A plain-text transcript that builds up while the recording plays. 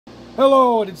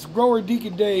Hello, it's grower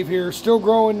Deacon Dave here, still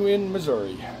growing in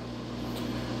Missouri.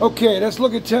 Okay, let's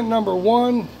look at tent number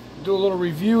 1. Do a little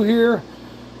review here.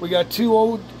 We got two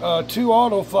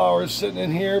auto flowers sitting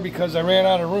in here because I ran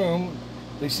out of room.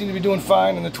 They seem to be doing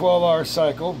fine in the 12-hour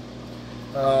cycle.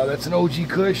 That's an OG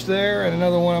Kush there and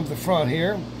another one up the front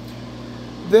here.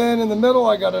 Then in the middle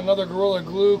I got another Gorilla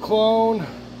Glue clone.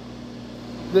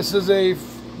 This is a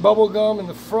bubble gum in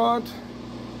the front.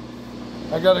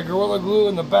 I got a Gorilla Glue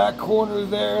in the back corner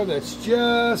there that's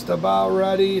just about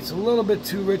ready. It's a little bit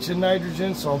too rich in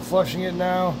nitrogen, so I'm flushing it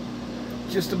now.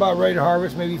 Just about ready to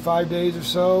harvest, maybe 5 days or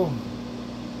so.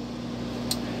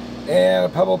 And a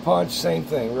Pebble Punch, same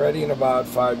thing, ready in about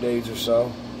 5 days or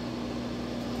so.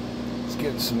 It's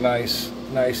getting some nice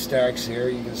stacks here,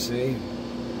 you can see.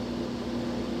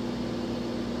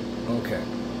 Okay.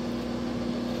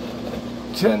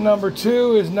 Tent number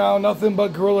 2 is now nothing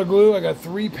but Gorilla Glue. I got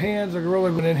 3 pans of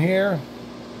Gorilla Glue in here.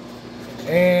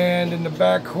 And in the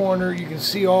back corner, you can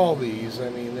see all these. I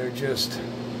mean, they're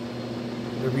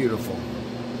beautiful.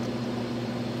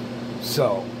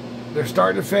 So, they're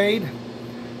starting to fade.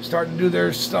 Starting to do their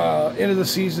end of the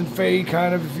season fade,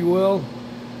 kind of, if you will.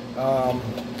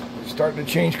 Starting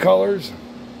to change colors.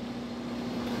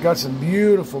 Got some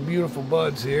beautiful, beautiful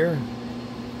buds here.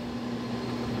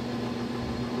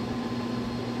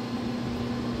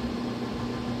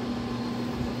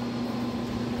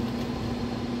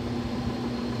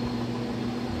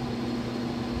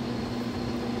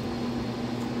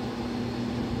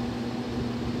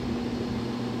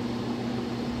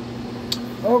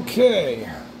 Okay,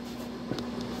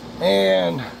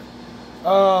 and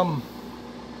a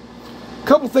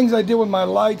couple things I did with my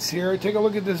lights here. Take a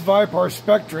look at this Vipar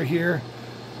Spectra here.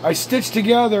 I stitched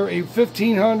together a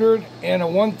 1500 and a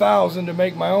 1000 to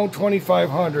make my own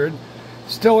 2500.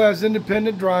 Still has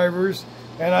independent drivers,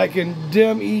 and I can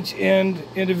dim each end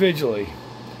individually.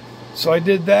 So I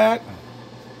did that,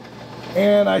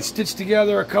 and I stitched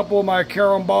together a couple of my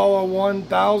Carambala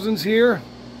 1000s here.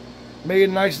 Made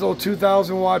a nice little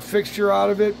 2,000 watt fixture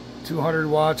out of it, 200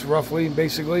 watts roughly,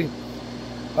 basically.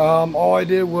 All I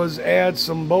did was add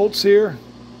some bolts here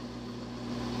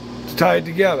to tie it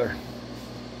together.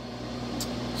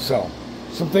 So,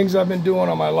 some things I've been doing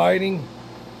on my lighting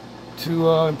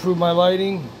to improve my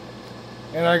lighting.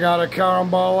 And I got a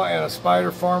Carambala and a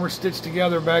Spider Farmer stitched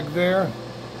together back there.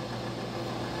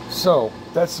 So,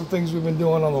 that's some things we've been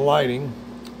doing on the lighting.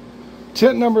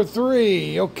 Tent number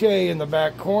 3, okay, in the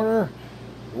back corner,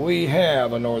 we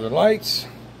have a Northern Lights,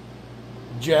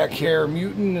 Jack Hare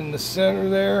Mutant in the center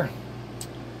there,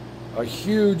 a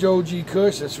huge OG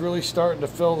Kush that's really starting to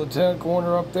fill the tent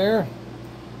corner up there,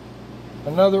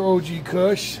 another OG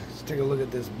Kush. Let's take a look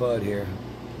at this bud here.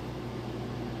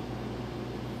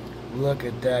 Look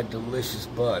at that delicious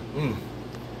bud.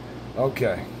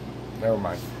 Okay, never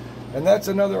mind. And that's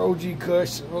another OG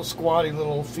Kush, a little squatty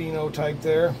little pheno type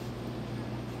there.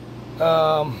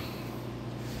 And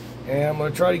I'm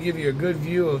going to try to give you a good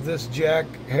view of this Jack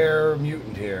Hare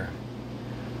Mutant here.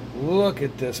 Look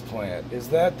at this plant. Is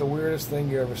that the weirdest thing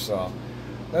you ever saw?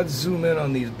 Let's zoom in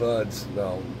on these buds,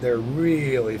 though. They're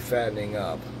really fattening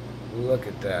up. Look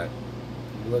at that.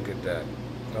 Look at that.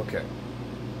 Okay.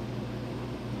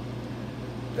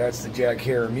 That's the Jack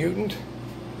Hare Mutant.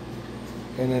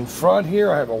 And in front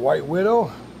here, I have a White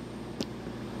Widow.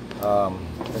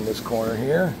 In this corner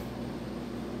here.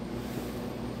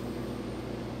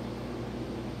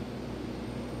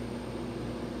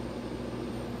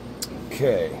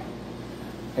 Okay,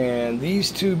 and these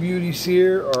two beauties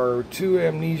here are 2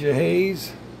 Amnesia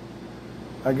Haze.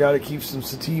 I got to keep some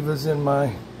sativas in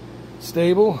my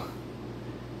stable,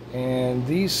 and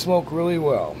these smoke really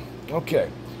well.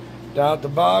 Okay, down at the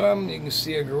bottom you can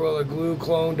see a Gorilla Glue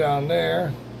clone down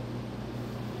there,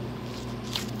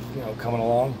 you know, coming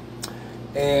along.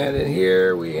 And in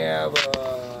here we have,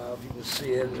 if you can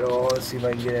see it at all, let's see if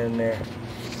I can get in there.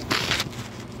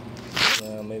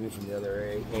 Maybe from the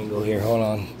other angle here. Hold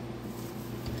on.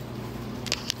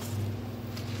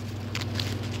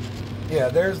 Yeah,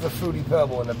 there's the Fruity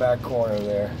Pebble in the back corner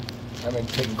there. I've been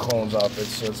taking clones off it,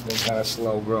 so it's been kind of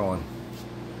slow growing.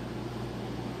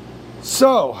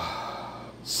 So,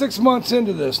 6 months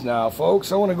into this now,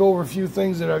 folks. I want to go over a few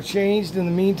things that I've changed in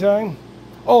the meantime.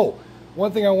 Oh,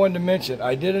 one thing I wanted to mention.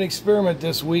 I did an experiment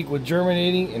this week with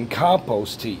germinating in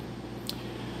compost tea.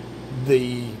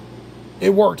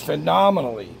 It worked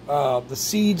phenomenally. The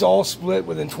seeds all split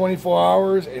within 24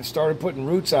 hours and started putting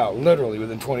roots out, literally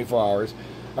within 24 hours.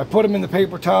 I put them in the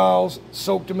paper towels,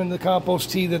 soaked them in the compost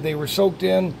tea that they were soaked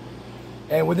in,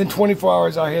 and within 24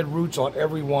 hours I had roots on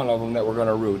every one of them that were going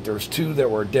to root. There's 2 that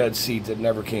were dead seeds that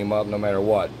never came up no matter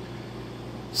what.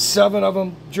 7 of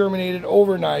them germinated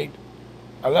overnight.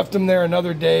 I left them there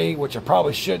another day, which I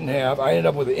probably shouldn't have. I ended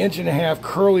up with 1.5 inch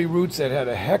curly roots that had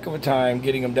a heck of a time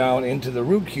getting them down into the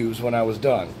root cubes when I was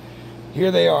done. Here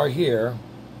they are here.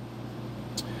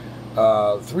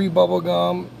 4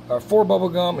 bubblegum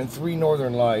and 3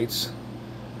 northern lights.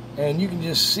 And you can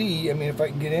just see, I mean, if I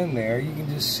can get in there, you can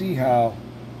just see how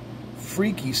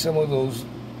freaky some of those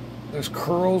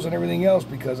curls and everything else,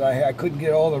 because I couldn't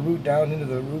get all the root down into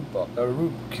the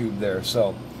root cube there.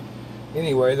 So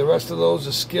anyway, the rest of those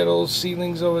are Skittles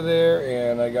seedlings over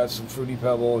there, and I got some Fruity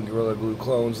Pebble and Gorilla Glue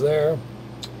clones there.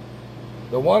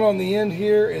 The one on the end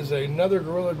here is another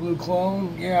Gorilla Glue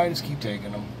clone. Yeah, I just keep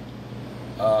taking them.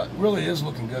 It really is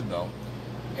looking good though.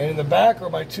 And in the back are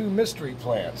my 2 mystery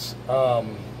plants. The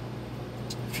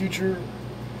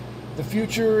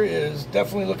future is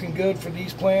definitely looking good for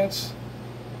these plants.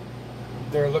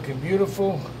 They're looking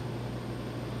beautiful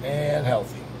and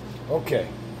healthy. Okay,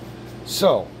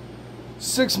 so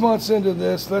 6 months into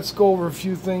this, let's go over a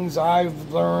few things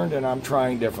I've learned and I'm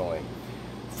trying differently.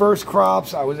 First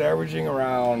crops, I was averaging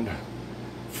around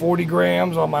 40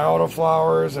 grams on my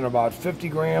autoflowers and about 50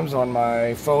 grams on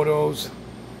my photos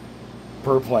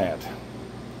per plant.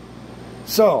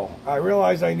 So I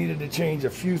realized I needed to change a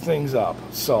few things up.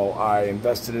 So I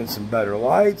invested in some better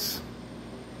lights,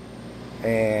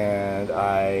 and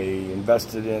I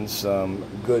invested in some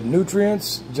good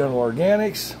nutrients, general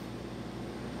organics,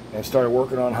 and started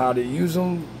working on how to use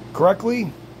them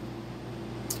correctly.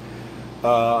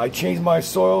 I changed my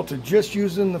soil to just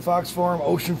using the Fox Farm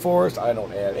Ocean Forest. I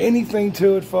don't add anything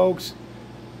to it, folks.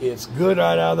 It's good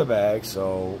right out of the bag,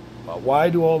 so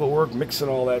why do all the work mixing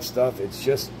all that stuff? It's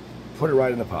just put it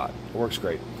right in the pot. It works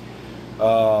great.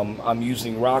 I'm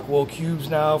using rock wool cubes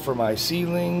now for my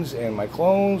seedlings and my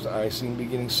clones. I seem to be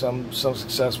getting some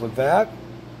success with that.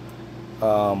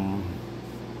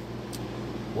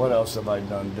 What else have I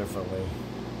done differently?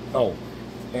 Oh,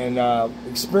 and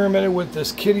experimented with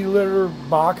this kitty litter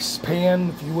box, pan,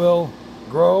 if you will,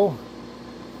 grow.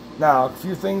 Now, a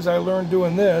few things I learned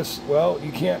doing this. Well,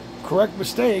 you can't correct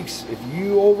mistakes. If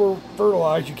you over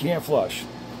fertilize, you can't flush.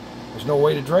 There's no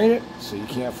way to drain it, so you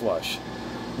can't flush.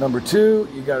 Number 2,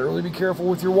 you got to really be careful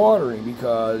with your watering,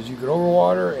 because you could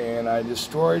overwater, and I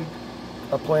destroyed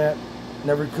a plant,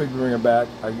 never could bring it back.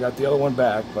 I got the other one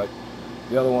back, but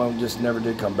the other one just never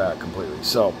did come back completely.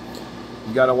 So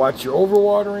you got to watch your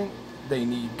overwatering. They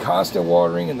need constant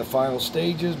watering in the final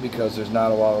stages, because there's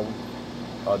not a lot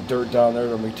of dirt down there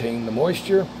to retain the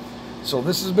moisture. So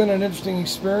this has been an interesting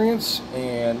experience,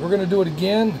 and we're going to do it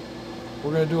again.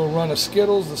 We're going to do a run of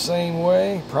Skittles the same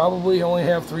way. Probably only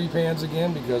have 3 pans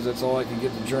again, because that's all I can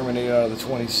get to germinate out of the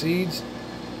 20 seeds.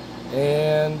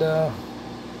 And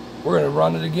we're going to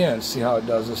run it again, see how it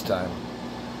does this time.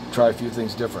 Try a few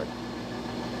things different.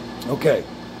 Okay,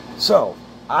 so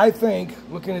I think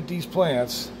looking at these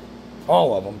plants,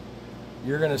 all of them,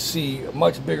 you're going to see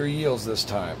much bigger yields this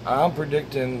time. I'm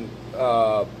predicting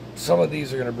some of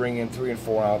these are going to bring in 3 and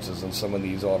 4 ounces in some of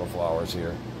these autoflowers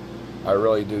here. I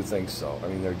really do think so. I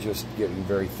mean, they're just getting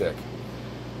very thick.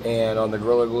 And on the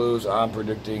Gorilla Glues, I'm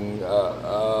predicting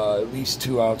at least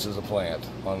 2 ounces a plant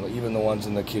on even the ones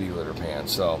in the kitty litter pan.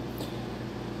 So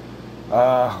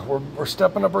we're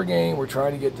stepping up our game. We're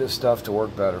trying to get this stuff to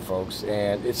work better, folks.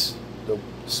 And the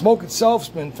smoke itself's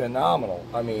been phenomenal.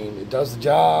 I mean, it does the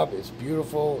job. It's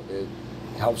beautiful. It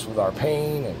helps with our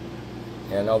pain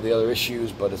and all the other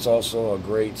issues, but it's also a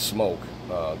great smoke.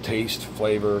 Taste,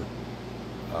 flavor,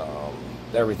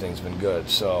 everything's been good.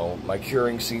 So my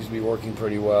curing seems to be working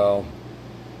pretty well,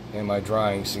 and my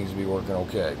drying seems to be working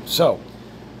okay. So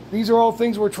these are all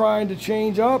things we're trying to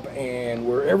change up, and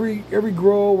we're every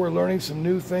grow we're learning some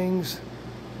new things.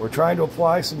 We're trying to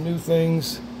apply some new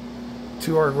things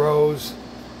to our grows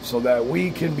so that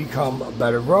we can become a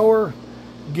better grower,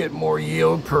 get more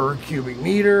yield per cubic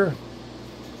meter,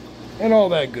 and all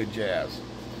that good jazz.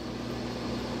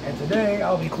 And today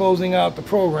I'll be closing out the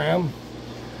program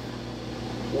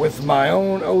with my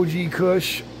own OG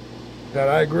Kush that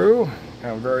I grew.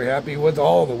 I'm very happy with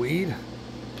all the weed.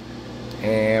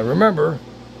 And remember,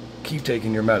 keep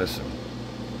taking your medicine.